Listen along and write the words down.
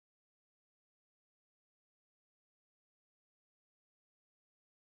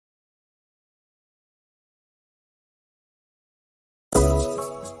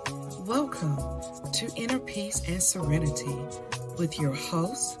to Inner Peace and Serenity with your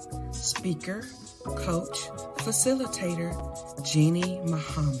host, speaker, coach, facilitator, Jeannie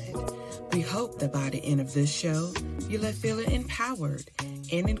Muhammad. We hope that by the end of this show, you'll feel empowered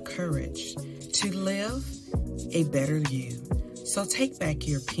and encouraged to live a better you. So take back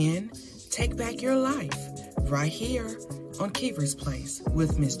your pen, take back your life, right here on Keever's Place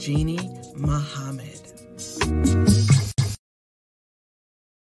with Miss Jeannie Muhammad.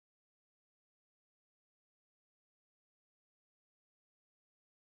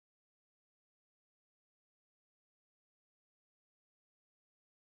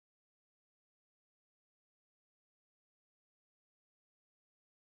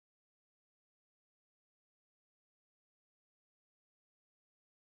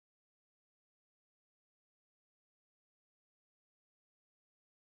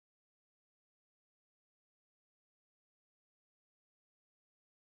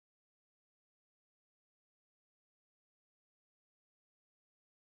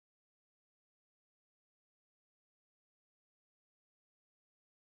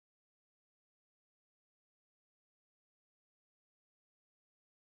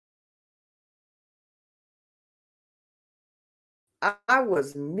 I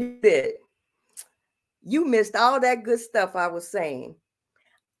was muted. You missed all that good stuff I was saying.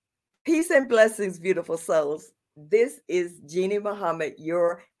 Peace and blessings, beautiful souls. This is Jeannie Muhammad,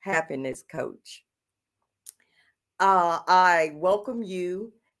 your happiness coach. I welcome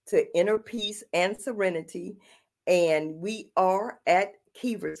you to Inner Peace and Serenity, and we are at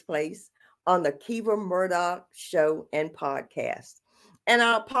Keever's Place on the Keever Murdoch Show and Podcast. And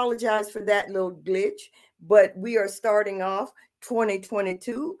I apologize for that little glitch, but we are starting off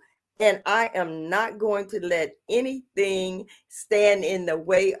 2022, and I am not going to let anything stand in the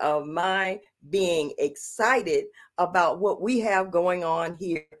way of my being excited about what we have going on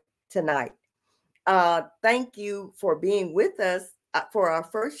here tonight. Thank you for being with us for our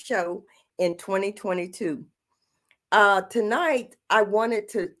first show in 2022. Tonight, I wanted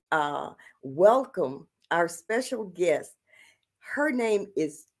to welcome our special guest. Her name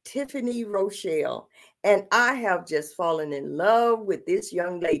is Tiffany Rochelle, and I have just fallen in love with this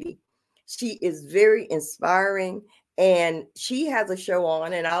young lady. She is very inspiring, and she has a show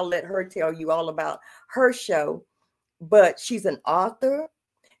on, and I'll let her tell you all about her show. But she's an author,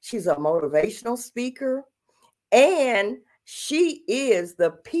 she's a motivational speaker, and she is the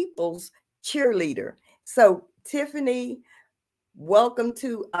people's cheerleader. So, Tiffany, welcome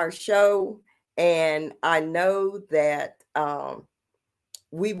to our show. And I know that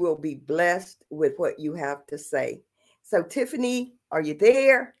we will be blessed with what you have to say. So, Tiffany, are you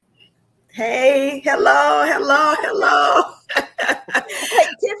there? Hey, hello. Hey,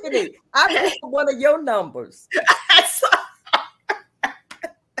 Tiffany, I have one of your numbers.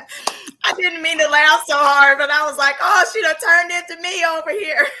 I didn't mean to laugh so hard, but I was like, oh, she done turned into me over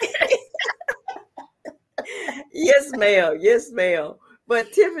here. Yes, ma'am. Yes, ma'am.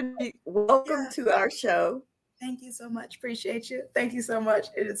 But Tiffany, welcome to our show. Thank you so much. Appreciate you. Thank you so much.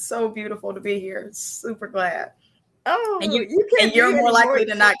 It is so beautiful to be here. Super glad. Oh, and you're more likely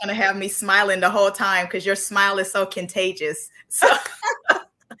than not going to have me smiling the whole time because your smile is so contagious. So.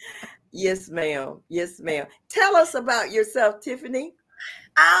 Yes, ma'am. Yes, ma'am. Tell us about yourself, Tiffany.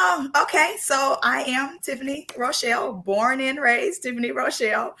 Okay, so I am Tiffany Rochelle, born and raised Tiffany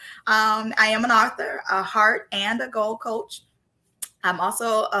Rochelle. I am an author, a heart and a goal coach. I'm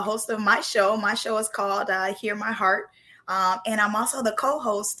also a host of my show. My show is called Hear My Heart. And I'm also the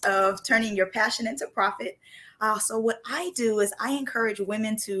co-host of Turning Your Passion into Profit. So what I do is I encourage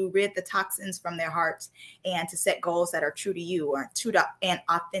women to rid the toxins from their hearts and to set goals that are true to you or true to and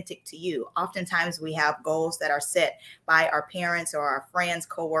authentic to you. Oftentimes we have goals that are set by our parents or our friends,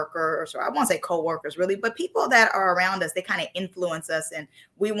 coworkers, or I won't say coworkers really, but people that are around us. They kind of influence us and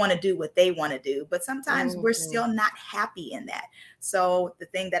we want to do what they want to do. But sometimes we're still not happy in that. So the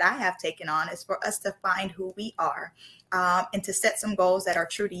thing that I have taken on is for us to find who we are and to set some goals that are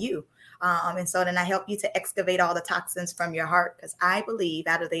true to you. And so then I help you to excavate all the toxins from your heart, because I believe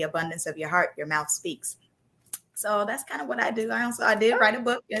out of the abundance of your heart, your mouth speaks. So that's kind of what I do. I did write a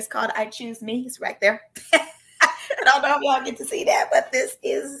book. It's called I Choose Me. It's right there. I don't know if y'all get to see that, but this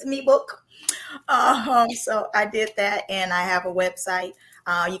is me book. So I did that, and I have a website.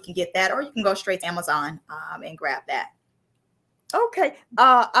 You can get that, or you can go straight to Amazon and grab that. Okay.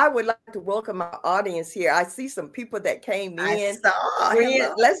 I would like to welcome our audience here. I see some people that came in.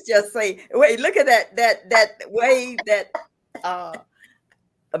 Let's just say, wait, look at that wave, that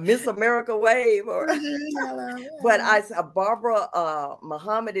Miss America wave. But I Barbara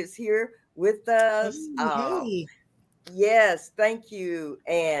Muhammad is here with us. Hey. Yes, thank you.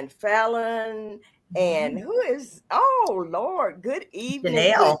 And Fallon And who is, oh Lord, good evening,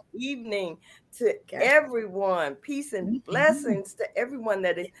 Janelle. good evening to Okay. everyone. Peace and blessings to everyone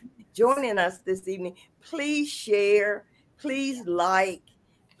that is joining us this evening. Please share, please like,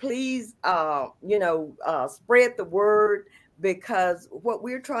 please, spread the word, because what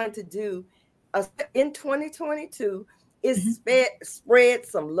we're trying to do in 2022 is spread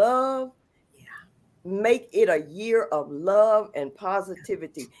some love, make it a year of love and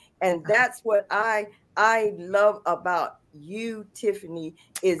positivity. And that's what I love about you, Tiffany,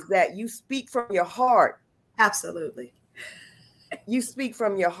 is that you speak from your heart. Absolutely. You speak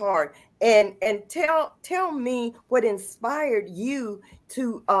from your heart. And tell me what inspired you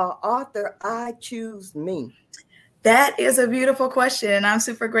to author I Choose Me. That is a beautiful question, and I'm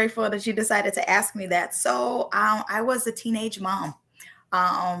super grateful that you decided to ask me that. So I was a teenage mom.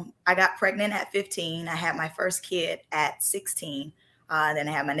 I got pregnant at 15. I had my first kid at 16. Then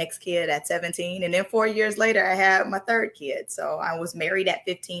I had my next kid at 17. And then 4 years later, I had my third kid. So I was married at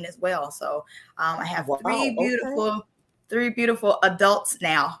 15 as well. So I have three beautiful adults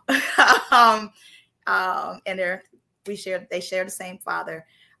now. And they share the same father.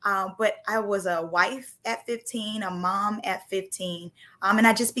 But I was a wife at 15, a mom at 15, and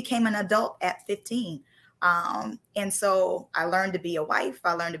I just became an adult at 15. And so I learned to be a wife.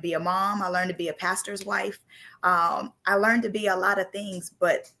 I learned to be a mom. I learned to be a pastor's wife. I learned to be a lot of things,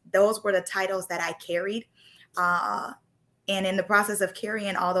 but those were the titles that I carried. And in the process of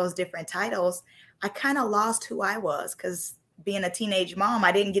carrying all those different titles, I kind of lost who I was, because being a teenage mom,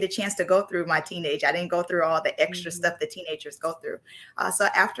 I didn't get a chance to go through my teenage. I didn't go through all the extra stuff that teenagers go through. So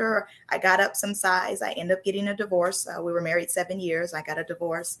after I got up some size, I ended up getting a divorce. We were married 7 years. I got a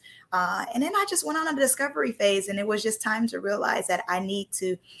divorce. And then I just went on a discovery phase, and it was just time to realize that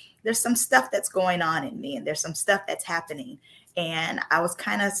there's some stuff that's going on in me, and there's some stuff that's happening. And I was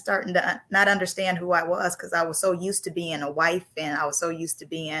kind of starting to not understand who I was, because I was so used to being a wife, and I was so used to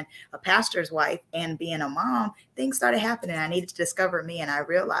being a pastor's wife and being a mom. Things started happening. I needed to discover me, and I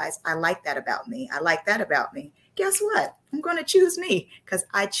realized I like that about me. I like that about me. Guess what? I'm going to choose me, because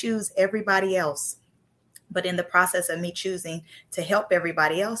I choose everybody else. But in the process of me choosing to help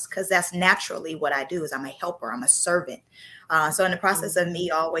everybody else, because that's naturally what I do, is I'm a helper, I'm a servant. So in the process of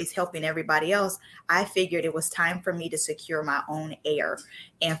me always helping everybody else, I figured it was time for me to secure my own heir,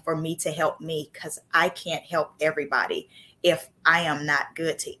 and for me to help me, because I can't help everybody if I am not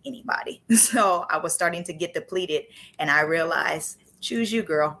good to anybody. So I was starting to get depleted, and I realized, choose you,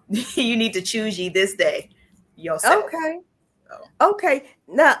 girl. You need to choose ye this day yourself. Okay. Okay.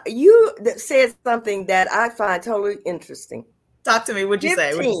 Now, you said something that I find totally interesting. Talk to me. What'd you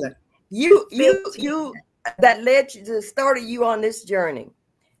say? You that led you to started you on this journey.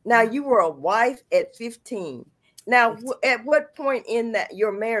 Now, you were a wife at 15. Now, at what point in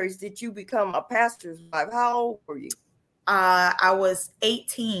your marriage did you become a pastor's wife? How old were you? I was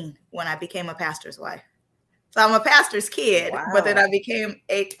 18 when I became a pastor's wife. So I'm a pastor's kid, but then I became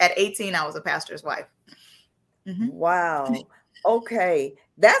at 18. I was a pastor's wife. Mm-hmm. Wow. Okay.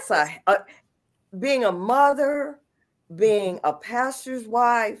 That's being a mother, being a pastor's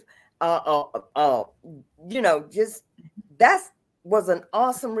wife, just that was an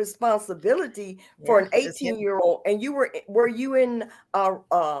awesome responsibility for an 18-year-old. And were you in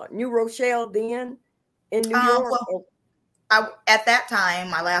New Rochelle then in New York? Well, at that time,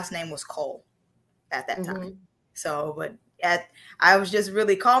 my last name was Cole at that time. So, but I was just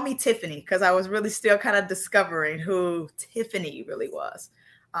really, call me Tiffany, because I was really still kind of discovering who Tiffany really was.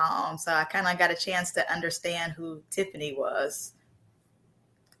 So I kind of got a chance to understand who Tiffany was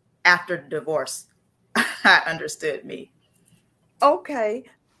after the divorce. I understood me. Okay.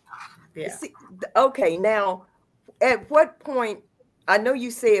 Yeah. Okay. Now, at what point, I know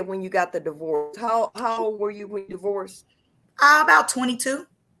you said when you got the divorce, how old were you when you divorced? About 22.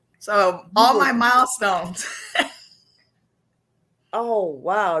 So all my milestones. Oh,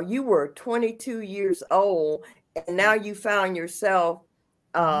 wow. You were 22 years old, and now you found yourself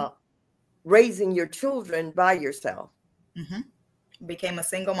raising your children by yourself. Became a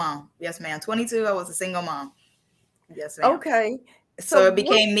single mom. Yes, ma'am. 22, I was a single mom. Yes, ma'am. Okay. So it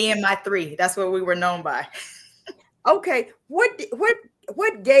became me and my three. That's what we were known by. Okay. What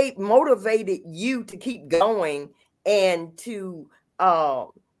motivated you to keep going and to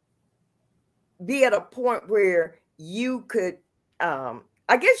be at a point where you could,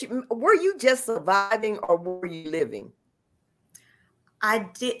 were you just surviving, or were you living?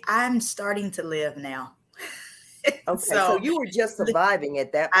 I'm starting to live now. Okay, so you were just surviving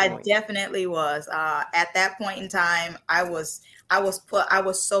at that point. I definitely was. At that point in time, I was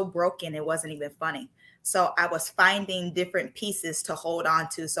so broken, it wasn't even funny. So I was finding different pieces to hold on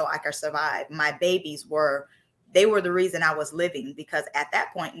to so I could survive. My babies were the reason I was living, because at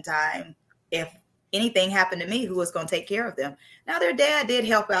that point in time, if anything happened to me, who was going to take care of them? Now, their dad did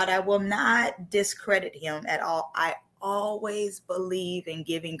help out. I will not discredit him at all. I always believe in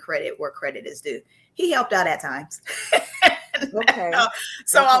giving credit where credit is due. He helped out at times. Okay.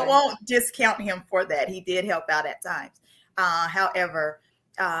 So I won't discount him for that. He did help out at times. However,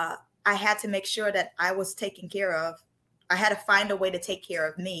 I had to make sure that I was taken care of. I had to find a way to take care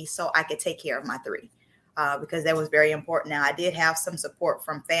of me so I could take care of my three, because that was very important. Now, I did have some support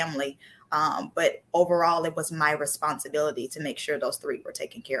from family, but overall, it was my responsibility to make sure those three were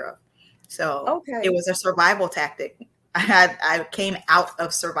taken care of. So It was a survival tactic. I came out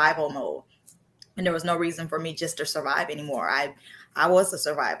of survival mode, and there was no reason for me just to survive anymore. I was a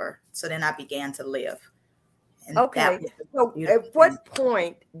survivor. So then I began to live. And okay. So at what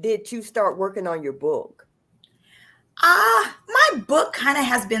point did you start working on your book? My book kind of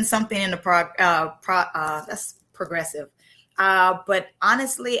has been something in the that's progressive. But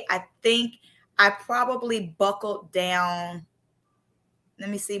honestly, I think I probably buckled down. Let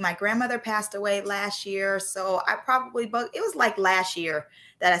me see. My grandmother passed away last year. So I probably, it was like last year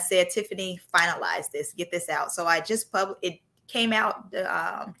that I said, Tiffany, finalize this, get this out. So I just it came out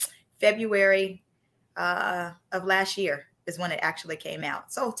February of last year is when it actually came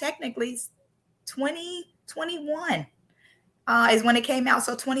out. So technically 2021 is when it came out.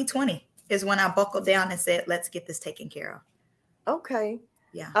 So 2020 is when I buckled down and said, let's get this taken care of. Okay.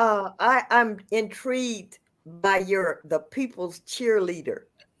 Yeah. I'm intrigued by the people's cheerleader.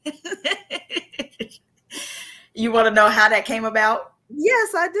 You want to know how that came about?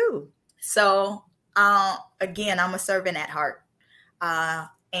 Yes, I do. So again, I'm a servant at heart.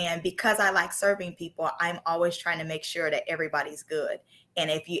 And because I like serving people, I'm always trying to make sure that everybody's good.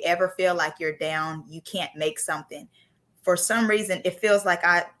 And if you ever feel like you're down, you can't make something. For some reason, it feels like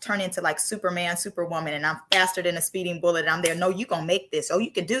I turn into like Superman, Superwoman, and I'm faster than a speeding bullet. I'm there. No, you gonna make this. Oh, you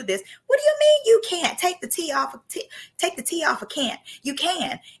can do this. What do you mean you can't? Take the T off a can't. You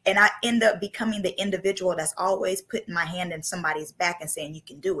can. And I end up becoming the individual that's always putting my hand in somebody's back and saying, you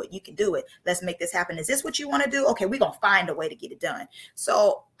can do it. You can do it. Let's make this happen. Is this what you want to do? Okay, we're gonna find a way to get it done.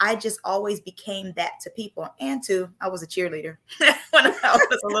 So I just always became that to people. And I was a cheerleader when I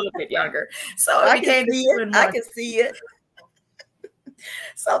was a little bit younger. So I can see it.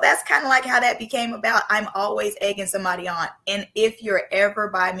 So that's kind of like how that became about. I'm always egging somebody on. And if you're ever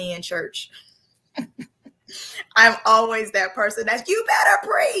by me in church, I'm always that person that's, you better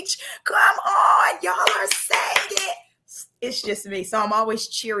preach. Come on. Y'all are saying it. It's just me. So I'm always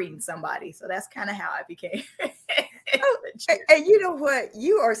cheering somebody. So that's kind of how I became. And you know what?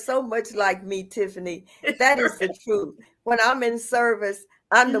 You are so much like me, Tiffany. That is the truth. When I'm in service,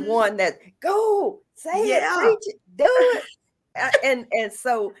 I'm the one that go say it, preach it, do it. And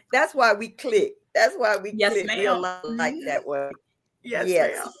so that's why we click. That's why we click real like that way.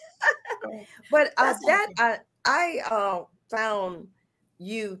 Yes. But I found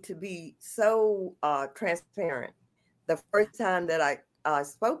you to be so transparent. The first time that I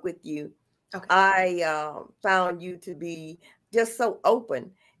spoke with you, I found you to be just so open.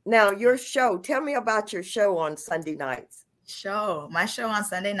 Now, your show, tell me about your show on Sunday nights. My show on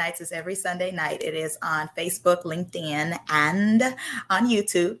Sunday nights is every Sunday night. It is on Facebook, LinkedIn, and on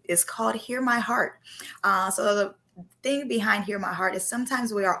YouTube. It's called Hear My Heart. So the thing behind Hear My Heart is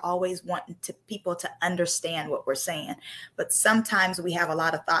sometimes we are always wanting people to understand what we're saying, but sometimes we have a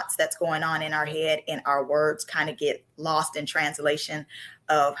lot of thoughts that's going on in our head, and our words kind of get lost in translation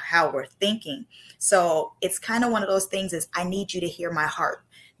of how we're thinking. So it's kind of one of those things is, I need you to hear my heart.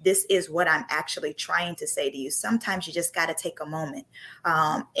 This is what I'm actually trying to say to you. Sometimes you just got to take a moment.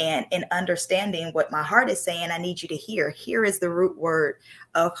 And in understanding what my heart is saying, I need you to hear. Here is the root word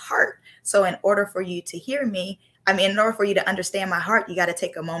of heart. So in order for you to hear me, in order for you to understand my heart, you got to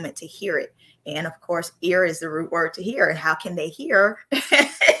take a moment to hear it. And of course, ear is the root word to hear. And how can they hear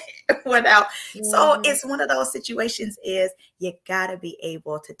without? Mm-hmm. So it's one of those situations is you got to be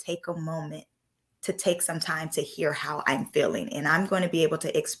able to take a moment to take some time to hear how I'm feeling. And I'm going to be able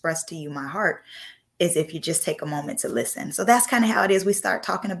to express to you my heart is if you just take a moment to listen. So that's kind of how it is. We start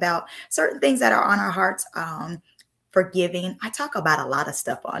talking about certain things that are on our hearts. Forgiving. I talk about a lot of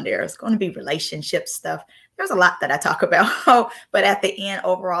stuff on there. It's going to be relationship stuff. There's a lot that I talk about, but at the end,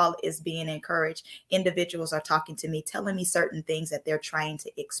 overall is being encouraged. Individuals are talking to me, telling me certain things that they're trying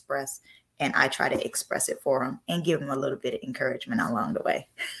to express. And I try to express it for them and give them a little bit of encouragement along the way.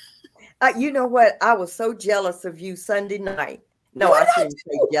 You know what? I was so jealous of you Sunday night. No, I shouldn't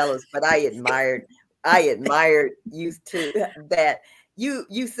say jealous, but I admired you too. That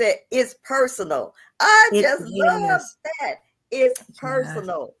you said it's personal. I It just love is. that. It's Yeah,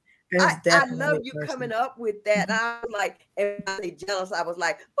 personal. it's I love definitely you personal. coming up with that. Mhm. I was like, and I say jealous. I was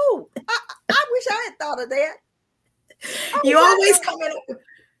like, oh, I wish I had thought of that. I wish You I always had thought. coming up with,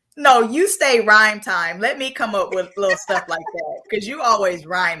 no, you stay rhyme time. Let me come up with little stuff like that because you always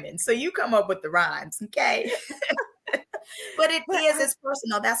rhyming. So you come up with the rhymes, okay? But But it's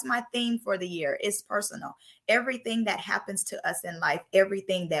personal. That's my theme for the year. It's personal. Everything that happens to us in life,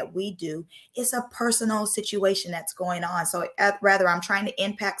 everything that we do is a personal situation that's going on. So rather I'm trying to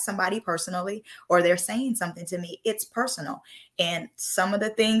impact somebody personally or they're saying something to me, it's personal. And some of the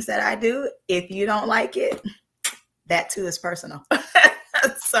things that I do, if you don't like it, that too is personal.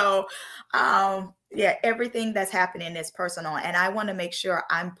 So yeah, everything that's happening is personal. And I want to make sure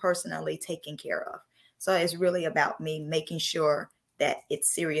I'm personally taken care of. So it's really about me making sure that it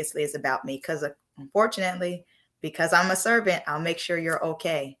seriously is about me. Because unfortunately, because I'm a servant, I'll make sure you're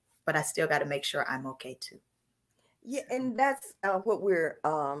okay. But I still got to make sure I'm okay too. yeah, So, and that's what we're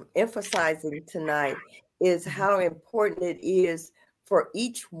emphasizing tonight is how important it is for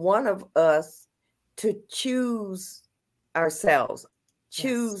each one of us to choose ourselves, yes.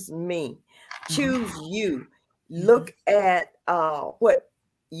 choose me, Mhm. choose you. Mhm. Look at what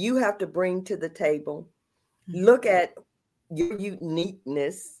you have to bring to the table. Mhm. Look at your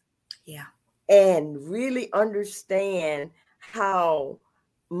uniqueness Yeah. and really understand how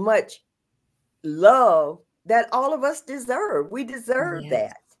much love that all of us deserve. We deserve Yes.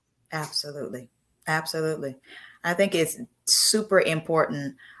 that. Absolutely. Absolutely. I think it's super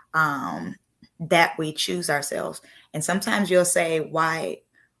important that we choose ourselves. And sometimes you'll say, why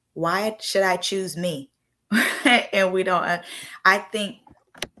should I choose me? And we don't. I think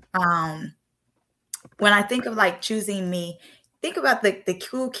um, when I think of like choosing me, think about the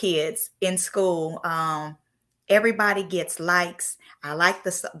cool kids in school. Everybody gets likes. I like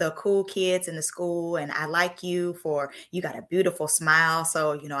the cool kids in the school, and I like you for you got a beautiful smile.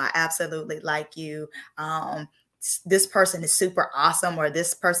 So I absolutely like you. This person is super awesome, or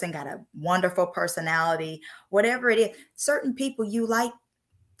this person got a wonderful personality. Whatever it is, certain people you like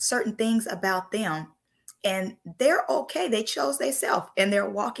certain things about them and they're okay. They chose themselves and they're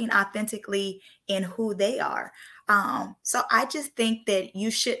walking authentically in who they are. So I just think that you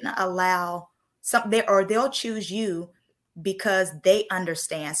shouldn't allow something, or they'll choose you because they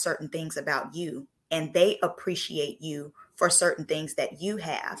understand certain things about you and they appreciate you for certain things that you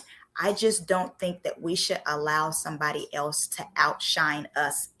have. I just don't think that we should allow somebody else to outshine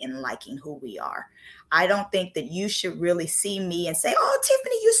us in liking who we are. I don't think that you should really see me and say, "Oh,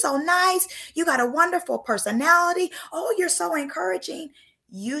 Tiffany, you're so nice. You got a wonderful personality. Oh, you're so encouraging."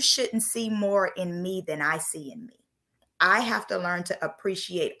 You shouldn't see more in me than I see in me. I have to learn to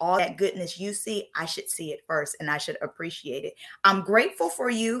appreciate all that goodness you see. I should see it first and I should appreciate it. I'm grateful for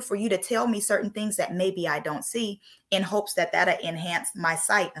you to tell me certain things that maybe I don't see in hopes that that'll enhance my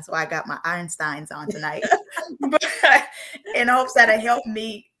sight. That's why I got my Einsteins on tonight. But in hopes that'll help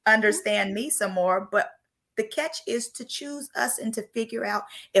me understand me some more. But the catch is to choose us and to figure out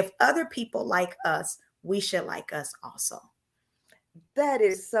if other people like us, we should like us also. That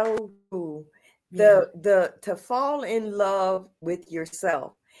is so true. Yeah. The to fall in love with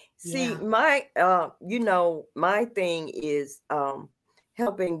yourself. See, Yeah. my my thing is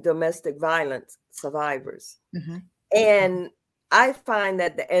helping domestic violence survivors. Mhm. And I find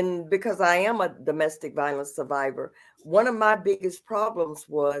that and because I am a domestic violence survivor, one of my biggest problems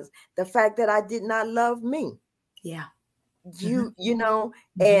was the fact that I did not love me. Yeah. You Mhm. you know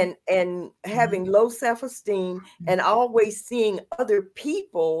Mhm. and Mhm. having low self-esteem and Mhm. always seeing other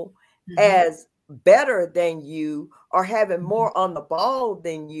people Mhm. as better than you or having Mhm. more on the ball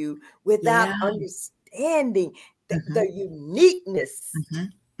than you without Yeah. understanding the Mhm. uniqueness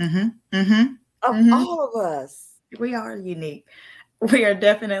Mhm. Mhm. Mhm. of Mhm. all of us. We are unique. We are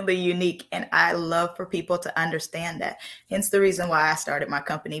definitely unique. And I love for people to understand that. Hence the reason why I started my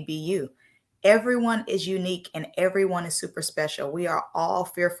company, Be You. Everyone is unique and everyone is super special. We are all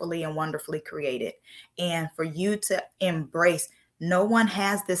fearfully and wonderfully created. And for you to embrace, no one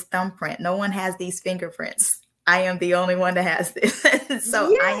has this thumbprint, no one has these fingerprints. I am the only one that has this.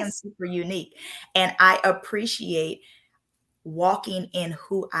 So I am Yes. super unique. And I appreciate walking in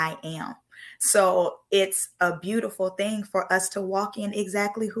who I am. So it's a beautiful thing for us to walk in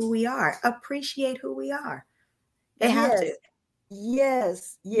exactly who we are, appreciate who we are. They have to. Yes.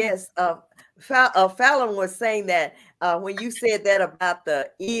 Yes, Yeah. yes. Fallon was saying that when you said that about the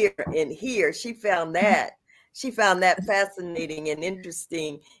ear and here, she found that fascinating and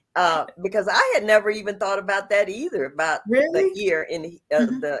interesting because I had never even thought about that either about the Really? ear in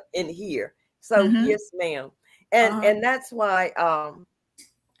Hmm. the in here. So Hmm. yes, ma'am, and Uh-huh. and that's why.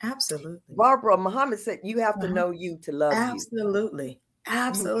 Absolutely. Barbara Muhammad said, you have to Uh-huh. know you to love Absolutely. you. You have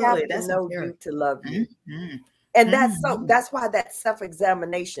Absolutely. to That's know imperative. you to love you. Mhm. And Mhm. that's why that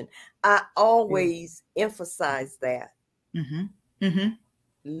self-examination, I always emphasize that. Mhm. Mhm.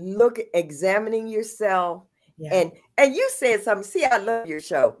 Look at examining yourself. Yeah. And you said something. See, I love your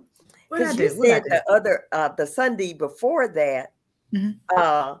show. What I Because you do? What I said do? the Sunday before that, Mhm.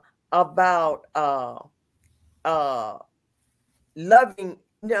 about uh loving.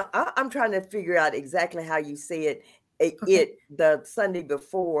 No, I'm trying to figure out exactly how you said Okay. the Sunday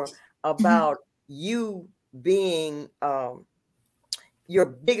before, Mhm. about you being your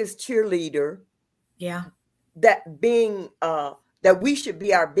biggest cheerleader, Yeah. that we should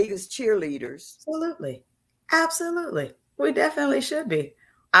be our biggest cheerleaders. Absolutely. Absolutely. We definitely should be.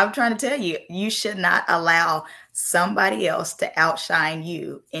 I'm trying to tell you, you should not allow somebody else to outshine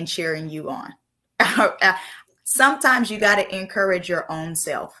you in cheering you on. Sometimes you got to encourage your own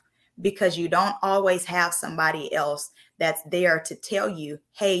self, because you don't always have somebody else that's there to tell you,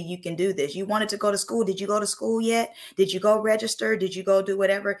 hey, you can do this. You wanted to go to school. Did you go to school yet? Did you go register? Did you go do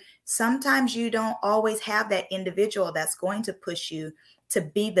whatever? Sometimes you don't always have that individual that's going to push you to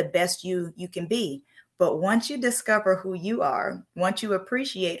be the best you can be. But once you discover who you are, once you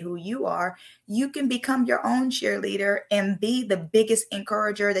appreciate who you are, you can become your own cheerleader and be the biggest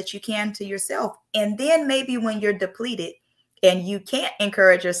encourager that you can to yourself. And then maybe when you're depleted and you can't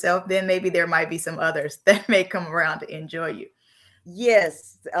encourage yourself, then maybe there might be some others that may come around to enjoy you.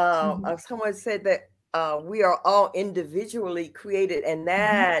 Yes, Mhm. someone said that we are all individually created, and Mhm.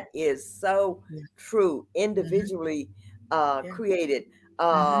 that is so Yeah. true. Mhm. Individually Yeah. created.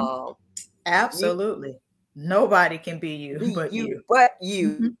 Mhm. You Absolutely. Nobody can be you be but you, you. but you.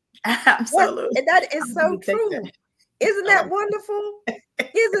 Mhm. What? Absolutely. And that is I'm so gonna take that. true. Isn't I that like wonderful?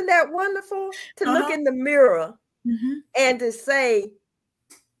 that. Isn't that wonderful to look Uh-huh. in the mirror Mhm. and to say,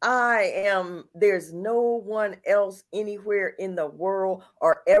 there's no one else anywhere in the world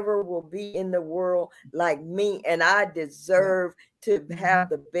or ever will be in the world like me. And I Yep. deserve to have Mhm.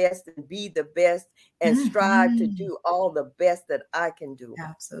 the best and be the best and strive to Mhm. do all the best that I can do.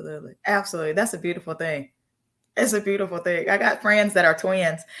 Absolutely. Absolutely. That's a beautiful thing. It's a beautiful thing. I got friends that are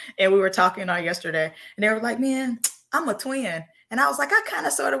twins, and we were talking on yesterday, and they were like, man, I'm a twin. And I was like, I kind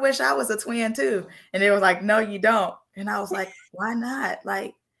of sort of wish I was a twin too. And they were like, no, you don't. And I was like, why not?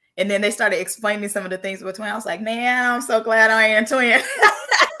 Like, and then they started explaining some of the things with twin. I was like, man, I'm so glad I ain't a twin.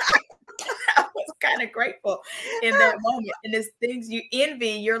 I was kind of grateful in that moment. And there's things you envy.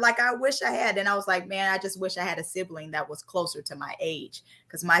 You're like, I wish I had. And I was like, man, I just wish I had a sibling that was closer to my age.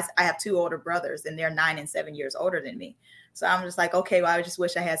 Because I have two older brothers, and they're 9 and 7 years older than me. So I'm just like, okay, well, I just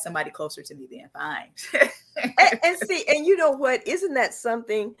wish I had somebody closer to me then. Fine. And see, and you know what? Isn't that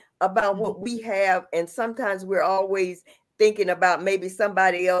something about what we have? And sometimes we're always thinking about maybe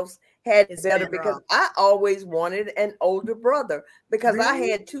somebody else had it It's better, better because off. I always wanted an older brother, because I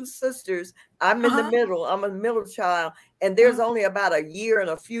Really? had two sisters. I'm in the Uh-huh. middle. I'm a middle child. And there's Uh-huh. only about a year and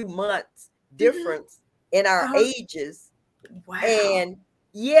a few months Mhm. difference in our Uh-huh. ages. Wow. And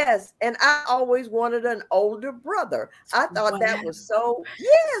yes, and I always wanted an older brother. I thought Wow. that was so,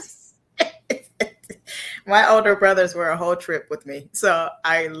 yes. My older brothers were a whole trip with me. So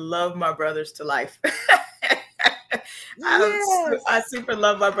I love my brothers to life. I Yes. super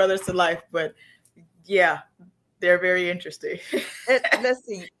love my brothers to life, but yeah, they're very interesting. Let's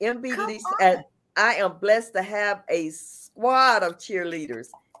see. MB Come Lee said, on. I am blessed to have a squad of cheerleaders.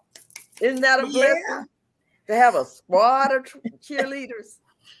 Isn't that a Yeah. blessing? To have a squad of cheerleaders?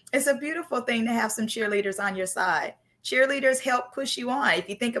 It's a beautiful thing to have some cheerleaders on your side. Cheerleaders help push you on. If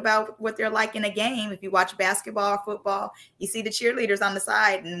you think about what they're like in a game, if you watch basketball or football, you see the cheerleaders on the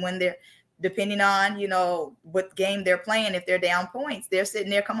side. And when they're, depending on, what game they're playing, if they're down points, they're sitting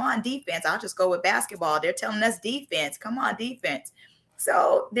there, come on, defense. I'll just go with basketball. They're telling us defense. Come on, defense.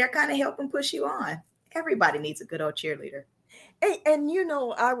 So they're kind of helping push you on. Everybody needs a good old cheerleader. And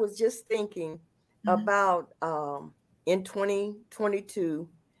I was just thinking Mhm. about in 2022,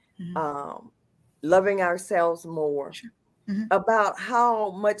 Mhm. loving ourselves more, Sure. Mhm. about how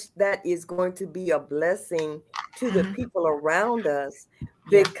much that is going to be a blessing to the Mhm. people around us, Yeah.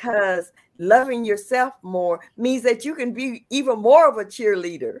 because loving yourself more means that you can be even more of a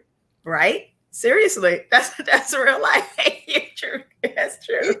cheerleader. Right? Seriously, that's real life. True. That's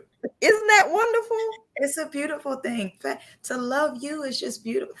true. Isn't that wonderful? It's a beautiful thing. To love you is just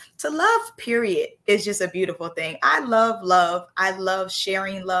beautiful. To love, period, is just a beautiful thing. I love love. I love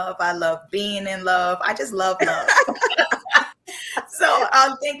sharing love. I love being in love. I just love love. So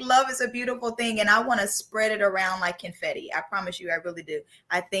I think love is a beautiful thing, and I want to spread it around like confetti. I promise you, I really do.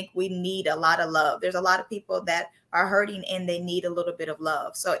 I think we need a lot of love. There's a lot of people that are hurting and they need a little bit of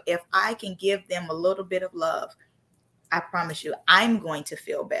love. So if I can give them a little bit of love, I promise you, I'm going to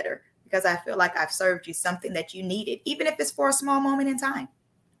feel better because I feel like I've served you something that you needed, even if it's for a small moment in time.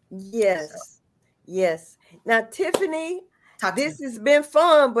 Yes. So. Yes. Now, Tiffany, this me. has been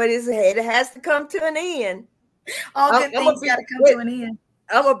fun, but it has to come to an end. All good things got to come to an end.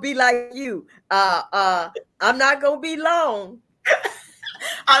 I'm gonna be like you. I'm not gonna be long.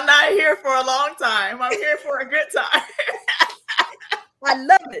 I'm not here for a long time. I'm here for a good time. I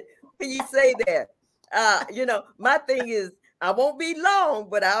love it when you say that. My thing is I won't be long,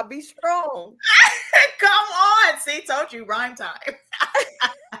 but I'll be strong. Come on. See, told you, rhyme time.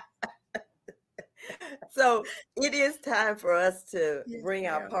 So it is time for us to bring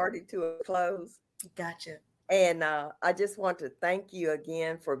our party to a close. Gotcha. And I just want to thank you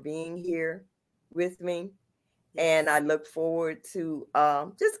again for being here with me. And I look forward to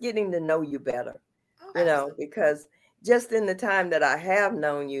just getting to know you better, because just in the time that I have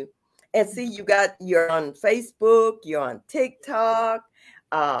known you, and see, you're on Facebook, you're on TikTok,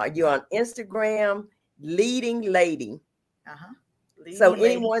 you're on Instagram, Leading Lady. So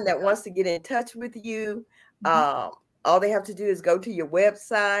anyone that wants to get in touch with you, all they have to do is go to your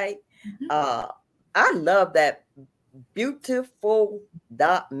website. I love that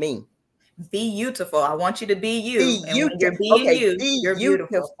beautiful.me. Be beautiful. I want you to be you. Be and when you're being you're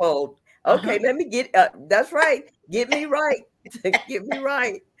beautiful. Okay, let me get that's right. Get me right. Get me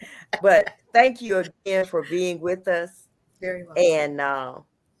right. But thank you again for being with us. Very well. And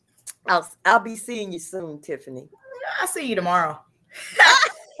I'll be seeing you soon, Tiffany. I'll see you tomorrow.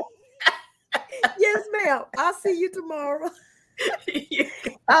 Yes, ma'am. I'll see you tomorrow. Wait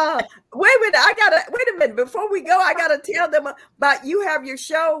a minute. Before we go, I gotta tell them about you have your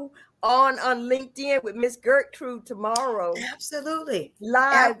show on LinkedIn with Miss Gertrude tomorrow. Absolutely.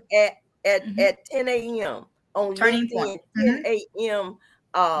 Live at 10 a.m. on Turning LinkedIn, Point. 10 a.m.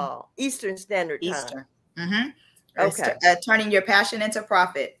 Eastern Standard Time. Okay. Turning your passion into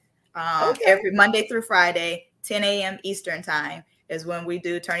profit. Every Monday through Friday, 10 a.m. Eastern Time is when we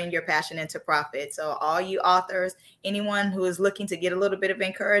do Turning Your Passion into Profit. So all you authors, anyone who is looking to get a little bit of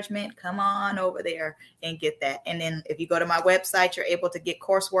encouragement, come on over there and get that. And then if you go to my website, you're able to get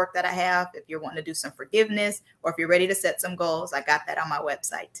coursework that I have. If you're wanting to do some forgiveness or if you're ready to set some goals, I got that on my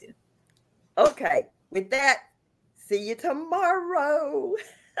website too. Okay. With that, see you tomorrow.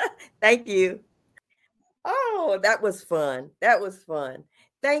 Thank you. Oh, that was fun.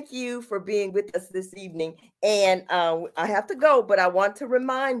 Thank you for being with us this evening. And I have to go, but I want to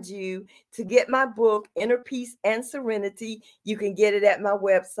remind you to get my book, Inner Peace and Serenity. You can get it at my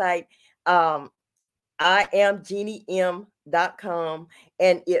website, IamJeannieM.com.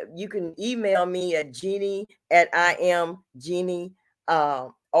 And you can email me at Jeannie@IamJeannie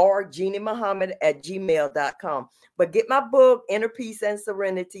or JeannieMuhammad@gmail.com. But get my book, Inner Peace and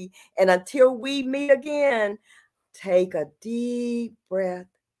Serenity. And until we meet again, take a deep breath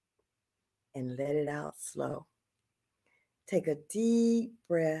and let it out slow. Take a deep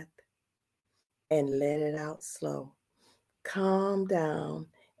breath and let it out slow. Calm down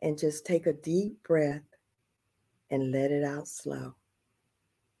and just take a deep breath and let it out slow.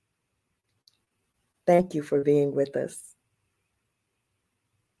 Thank you for being with us.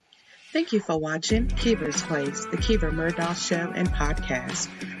 Thank you for watching Kiva's Place, the Kiva Murdoch Show and Podcast.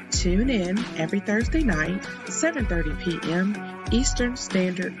 Tune in every Thursday night, 7:30 p.m. Eastern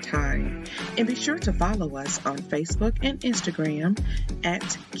Standard Time. And be sure to follow us on Facebook and Instagram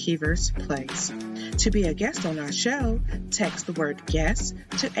at Kiva's Place. To be a guest on our show, text the word guest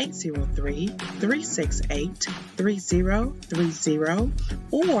to 803-368-3030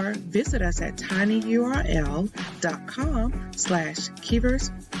 or visit us at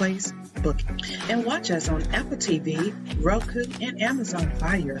tinyurl.com/Kiva's Place Booking. And watch us on Apple TV, Roku, and Amazon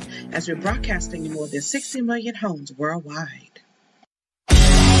Fire as we're broadcasting in more than 60 million homes worldwide.